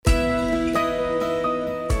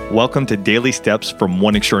Welcome to Daily Steps from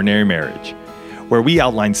One Extraordinary Marriage, where we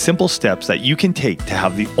outline simple steps that you can take to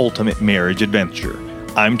have the ultimate marriage adventure.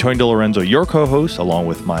 I'm Tony DeLorenzo, your co-host, along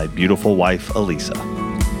with my beautiful wife, Elisa.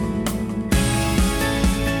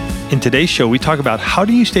 In today's show, we talk about how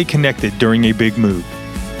do you stay connected during a big move.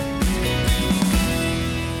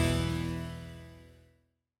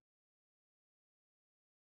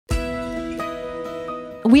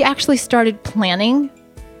 We actually started planning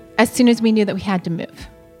as soon as we knew that we had to move.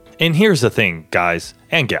 And here's the thing, guys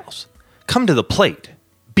and gals. Come to the plate.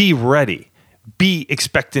 Be ready. Be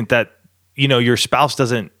expectant that, your spouse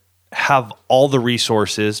doesn't have all the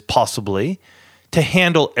resources, possibly, to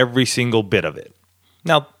handle every single bit of it.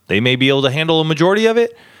 Now, they may be able to handle a majority of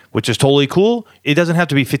it, which is totally cool. It doesn't have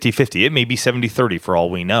to be 50-50. It may be 70-30 for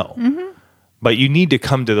all we know. Mm-hmm. But you need to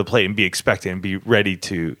come to the plate and be expectant and be ready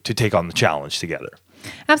to take on the challenge together.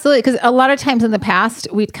 Absolutely, because a lot of times in the past,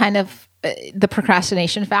 we'd kind of, the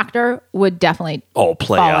procrastination factor would definitely fall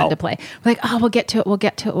into play. We're like, we'll get to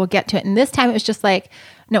it. And this time it was just like,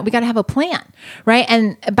 no, we got to have a plan, right?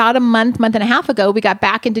 And about a month and a half ago, we got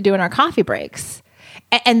back into doing our coffee breaks.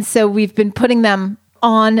 And so we've been putting them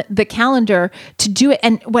on the calendar to do it.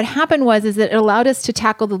 And what happened is that it allowed us to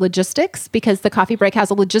tackle the logistics because the coffee break has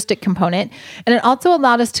a logistic component. And it also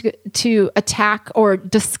allowed us to attack or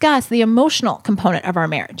discuss the emotional component of our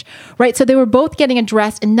marriage, right? So they were both getting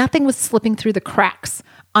addressed and nothing was slipping through the cracks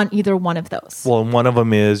on either one of those. Well, and one of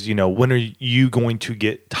them is, when are you going to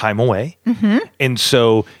get time away? Mm-hmm. And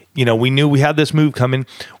so, we knew we had this move coming.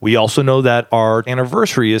 We also know that our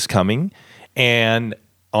anniversary is coming. And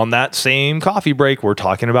on that same coffee break, we're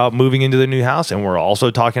talking about moving into the new house, and we're also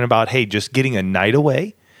talking about, hey, just getting a night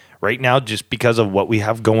away right now, just because of what we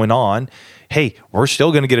have going on. Hey, we're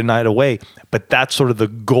still going to get a night away, but that's sort of the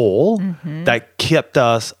goal that kept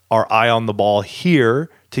us our eye on the ball here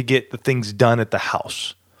to get the things done at the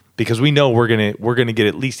house, because we know we're gonna get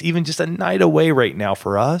at least even just a night away right now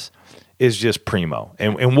for us is just primo,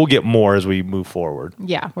 and we'll get more as we move forward.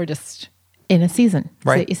 Yeah, we're just in a season.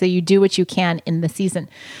 Right. So you do what you can in the season.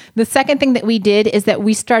 The second thing that we did is that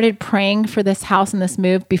we started praying for this house and this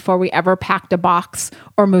move before we ever packed a box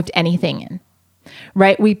or moved anything in,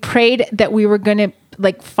 right? We prayed that we were going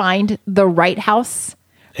to find the right house.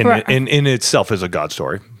 In itself is a God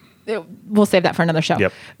story. We'll save that for another show.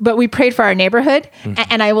 Yep. But we prayed for our neighborhood.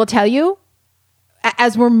 Mm-hmm. And I will tell you,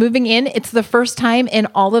 as we're moving in, it's the first time in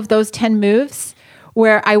all of those 10 moves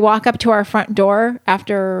where I walk up to our front door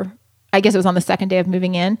after, I guess it was on the second day of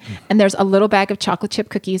moving in, and there's a little bag of chocolate chip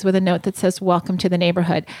cookies with a note that says, "Welcome to the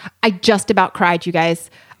neighborhood." I just about cried, you guys.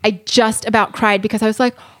 I just about cried because I was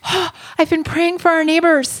like, I've been praying for our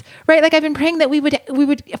neighbors, right? I've been praying that we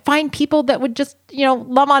would find people that would just,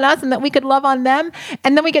 love on us and that we could love on them.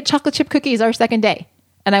 And then we get chocolate chip cookies our second day.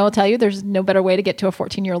 And I will tell you, there's no better way to get to a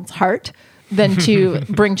 14-year-old's heart than to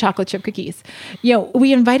bring chocolate chip cookies.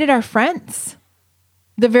 We invited our friends.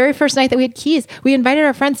 The very first night that we had keys, we invited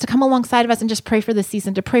our friends to come alongside of us and just pray for the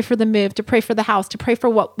season, to pray for the move, to pray for the house, to pray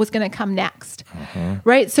for what was going to come next,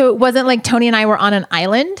 right? So it wasn't like Tony and I were on an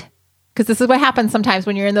island, because this is what happens sometimes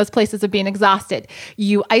when you're in those places of being exhausted.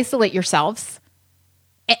 You isolate yourselves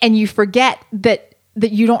and you forget that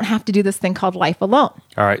you don't have to do this thing called life alone.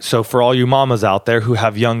 All right. So for all you mamas out there who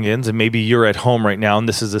have youngins, and maybe you're at home right now and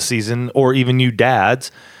this is a season, or even you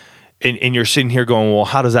dads, and you're sitting here going, well,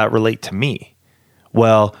 how does that relate to me?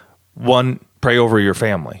 Well, one, pray over your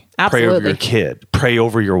family. Absolutely. Pray over your kid. Pray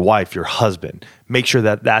over your wife, your husband. Make sure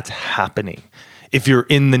that that's happening. If you're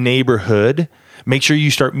in the neighborhood, make sure you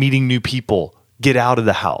start meeting new people. Get out of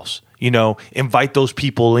the house. Invite those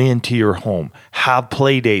people into your home. Have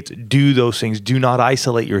play dates. Do those things. Do not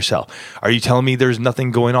isolate yourself. Are you telling me there's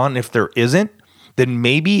nothing going on? If there isn't, then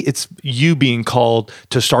maybe it's you being called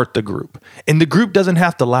to start the group. And the group doesn't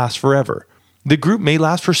have to last forever. The group may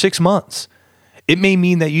last for 6 months. It may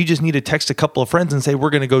mean that you just need to text a couple of friends and say, we're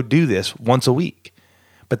going to go do this once a week.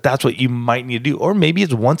 But that's what you might need to do. Or maybe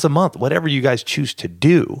it's once a month, whatever you guys choose to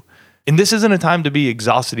do. And this isn't a time to be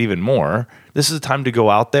exhausted even more. This is a time to go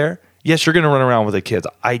out there. Yes, you're going to run around with the kids.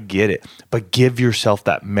 I get it. But give yourself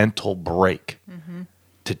that mental break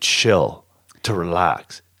to chill, to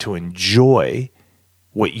relax, to enjoy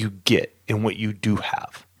what you get and what you do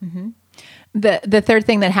have. Mm-hmm. The third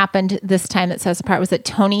thing that happened this time that set us apart was that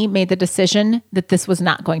Tony made the decision that this was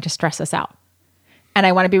not going to stress us out. And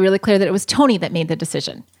I want to be really clear that it was Tony that made the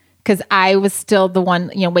decision, because I was still the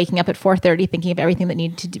one, waking up at 4:30 thinking of everything that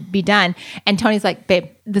needed to be done. And Tony's like, babe,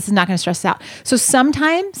 this is not going to stress us out. So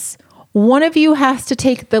sometimes one of you has to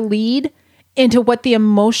take the lead into what the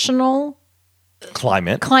emotional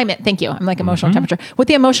climate. Thank you. I'm like emotional temperature. What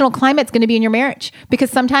the emotional climate's going to be in your marriage,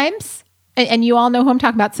 because sometimes And you all know who I'm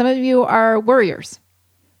talking about. Some of you are worriers,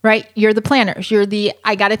 right? You're the planners.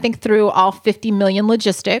 I got to think through all 50 million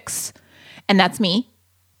logistics. And that's me.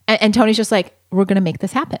 And Tony's just like, we're going to make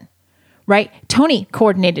this happen, right? Tony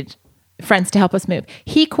coordinated friends to help us move.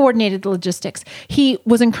 He coordinated the logistics. He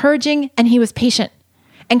was encouraging and he was patient.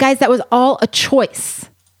 And guys, that was all a choice.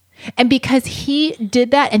 And because he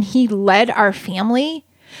did that and he led our family,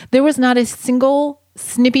 there was not a single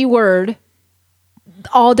snippy word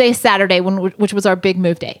all day Saturday, which was our big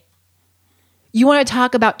move day. You want to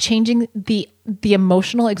talk about changing the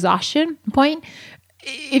emotional exhaustion point?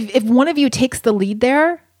 If one of you takes the lead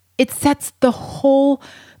there, it sets the whole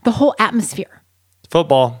atmosphere.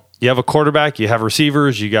 Football. You have a quarterback, you have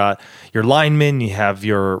receivers, you got your linemen, you have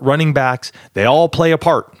your running backs. They all play a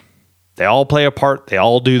part. They all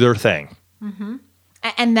do their thing. Mm-hmm.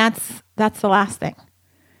 And that's the last thing,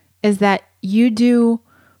 is that you do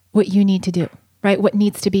what you need to do, right? What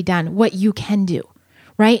needs to be done, what you can do,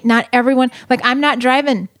 right? Not everyone, like I'm not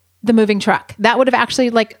driving the moving truck. That would have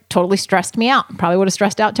actually totally stressed me out. Probably would have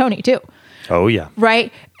stressed out Tony too. Oh yeah.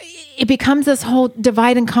 Right? It becomes this whole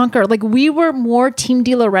divide and conquer. Like we were more Team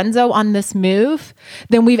DiLorenzo on this move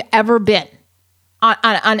than we've ever been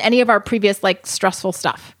on any of our previous stressful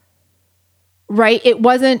stuff. Right? It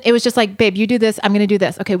was just like, babe, you do this. I'm going to do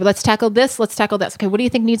this. Okay, well, let's tackle this. Okay, what do you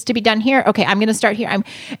think needs to be done here? Okay, I'm going to start here.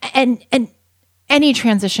 And any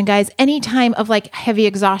transition, guys, any time of heavy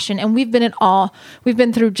exhaustion, and we've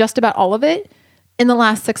been through just about all of it in the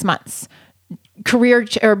last 6 months. Career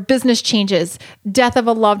or business changes, death of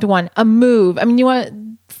a loved one, a move. I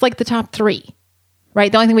mean, it's the top 3,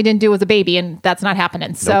 right? The only thing we didn't do was a baby, and that's not happening.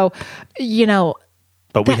 Nope. So,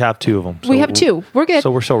 but we have 2 of them. So we have 2. We're good. So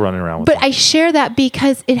we're still running around with them. them. But I share that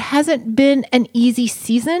because it hasn't been an easy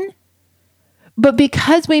season. But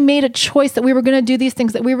because we made a choice that we were going to do these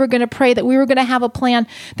things, that we were going to pray, that we were going to have a plan,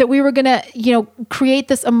 that we were going to, create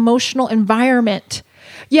this emotional environment.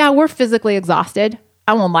 Yeah, we're physically exhausted.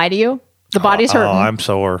 I won't lie to you. The body's hurting. Oh, I'm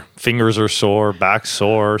sore. Fingers are sore, back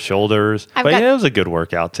sore, shoulders. But it was a good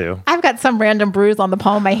workout too. I've got some random bruise on the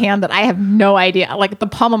palm of my hand that I have no idea. The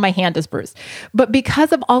palm of my hand is bruised. But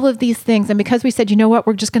because of all of these things, and because we said, you know what,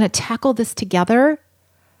 we're just going to tackle this together,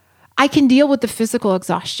 I can deal with the physical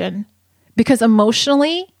exhaustion because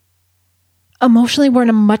emotionally, we're in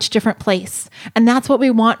a much different place. And that's what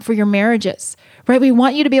we want for your marriages, right? We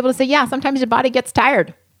want you to be able to say, yeah, sometimes your body gets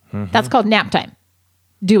tired. Mm-hmm. That's called nap time.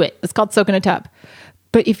 Do it. It's called soak in a tub.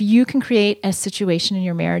 But if you can create a situation in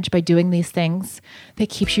your marriage by doing these things that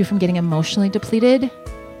keeps you from getting emotionally depleted,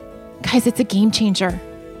 guys, it's a game changer.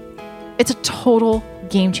 It's a total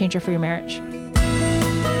game changer for your marriage.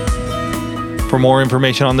 For more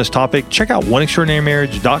information on this topic, check out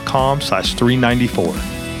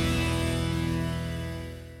oneextraordinarymarriage.com/394.